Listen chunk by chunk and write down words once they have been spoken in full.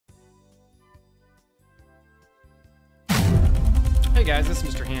Hey guys, this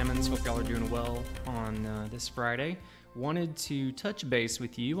is Mr. Hammonds. Hope y'all are doing well on this Friday. Wanted to touch base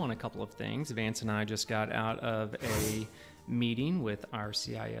with you on a couple of things. Vance and I just got out of a meeting with our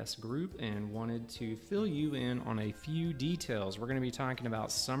CIS group and wanted to fill you in on a few details. We're going to be talking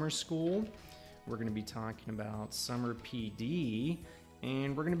about summer school, we're going to be talking about summer PD,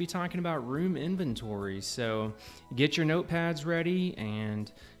 and we're going to be talking about room inventory. So get your notepads ready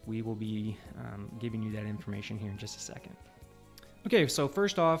and we will be giving you that information here in just a second. Okay, so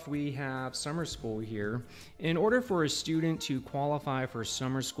first off, we have summer school here. In order for a student to qualify for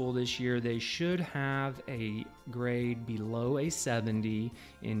summer school this year, they should have a grade below a 70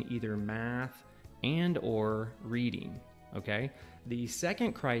 in either math and or reading, okay? The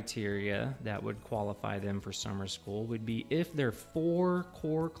second criteria that would qualify them for summer school would be if their 4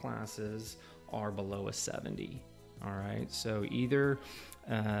 core classes are below a 70, all right? So either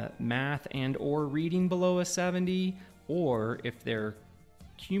math and or reading below a 70, or if their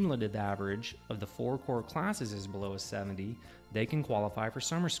cumulative average of the 4 core classes is below a 70, they can qualify for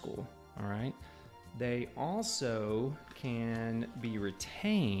summer school, all right? They also can be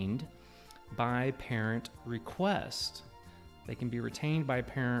retained by parent request. They can be retained by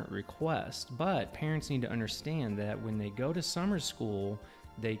parent request, but parents need to understand that when they go to summer school,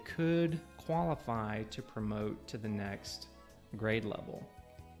 they could qualify to promote to the next grade level.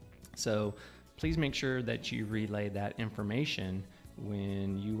 So please make sure that you relay that information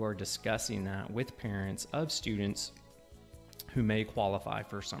when you are discussing that with parents of students who may qualify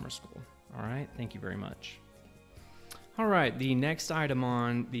for summer school. All right, thank you very much. All right, the next item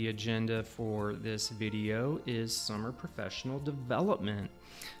on the agenda for this video is summer professional development.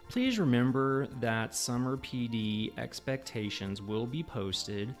 Please remember that summer PD expectations will be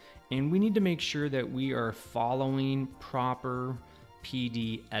posted, and we need to make sure that we are following proper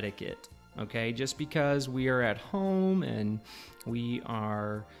PD etiquette. Okay, just because we are at home and we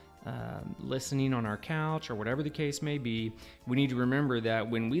are listening on our couch or whatever the case may be, we need to remember that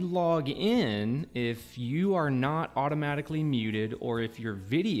when we log in, if you are not automatically muted or if your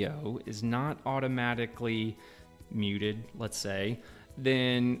video is not automatically muted, let's say,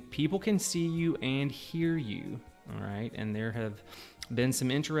 then people can see you and hear you, all right? And there have been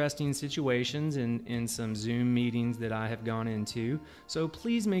some interesting situations in some Zoom meetings that I have gone into. So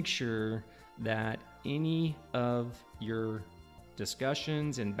please make sure that any of your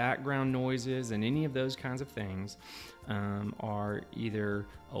discussions and background noises and any of those kinds of things are either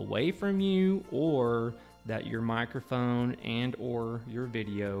away from you or that your microphone and or your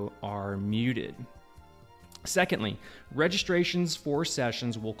video are muted. Secondly, registrations for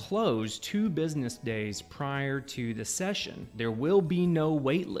sessions will close 2 business days prior to the session. There will be no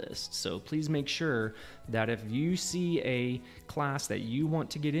wait list, so please make sure that if you see a class that you want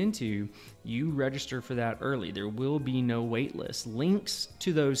to get into, you register for that early. There will be no wait list. Links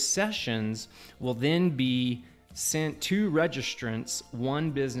to those sessions will then be sent to registrants 1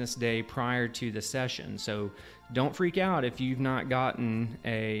 business day prior to the session. So don't freak out if you've not gotten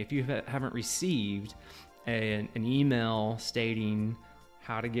if you haven't received an email stating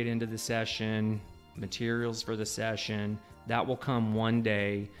how to get into the session, materials for the session. That will come 1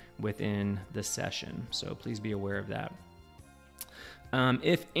 day within the session, so please be aware of that.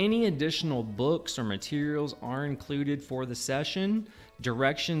 If any additional books or materials are included for the session,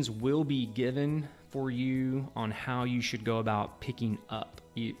 directions will be given for you on how you should go about picking up,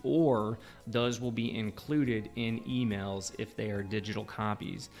 or those will be included in emails if they are digital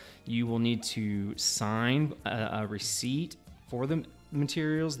copies. You will need to sign a receipt for the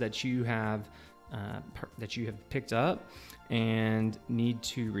materials that you have picked up and need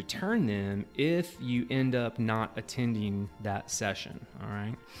to return them if you end up not attending that session, all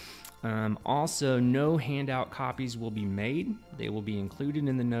right? Also, no handout copies will be made. They will be included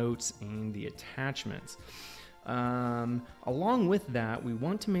in the notes and the attachments. Along with that, we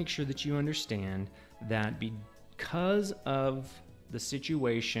want to make sure that you understand that because of the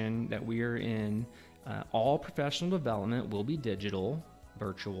situation that we are in, all professional development will be digital,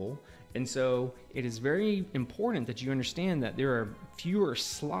 virtual, and so it is very important that you understand that there are fewer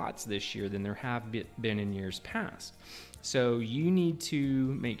slots this year than there have been in years past. So you need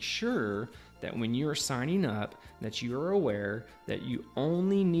to make sure that when you are signing up, that you are aware that you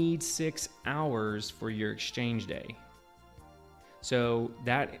only need 6 hours for your exchange day. So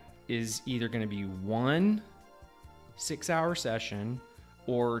that is either going to be 1 6-hour session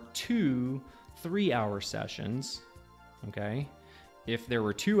or 2 3-hour sessions, okay? If there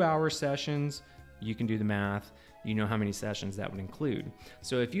were 2-hour sessions, you can do the math. You know how many sessions that would include.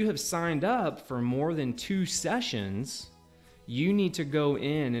 So if you have signed up for more than 2 sessions, you need to go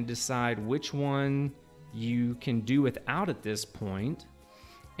in and decide which one you can do without at this point,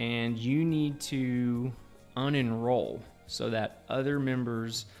 and you need to unenroll so that other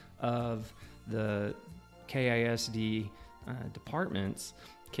members of the KISD departments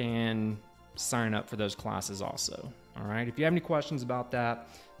can sign up for those classes also. All right, if you have any questions about that,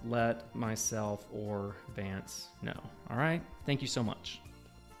 let myself or Vance know. All right, thank you so much.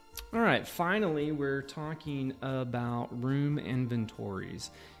 All right, finally, we're talking about room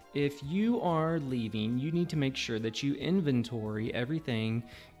inventories. If you are leaving, you need to make sure that you inventory everything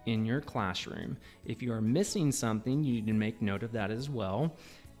in your classroom. If you are missing something, you need to make note of that as well.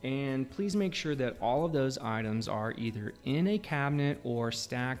 And please make sure that all of those items are either in a cabinet or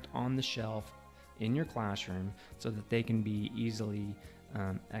stacked on the shelf in your classroom so that they can be easily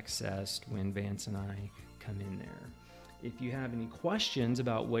accessed when Vance and I come in there. If you have any questions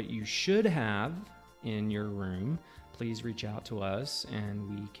about what you should have in your room, please reach out to us and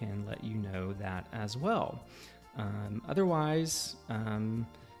we can let you know that as well. Otherwise,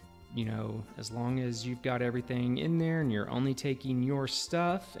 you know, as long as you've got everything in there and you're only taking your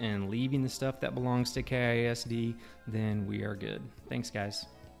stuff and leaving the stuff that belongs to KISD, then we are good. Thanks, guys.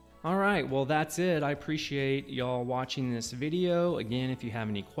 All right, well, that's it. I appreciate y'all watching this video. Again, if you have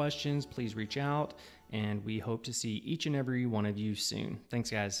any questions, please reach out, and we hope to see each and every one of you soon.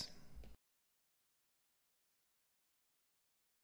 Thanks, guys.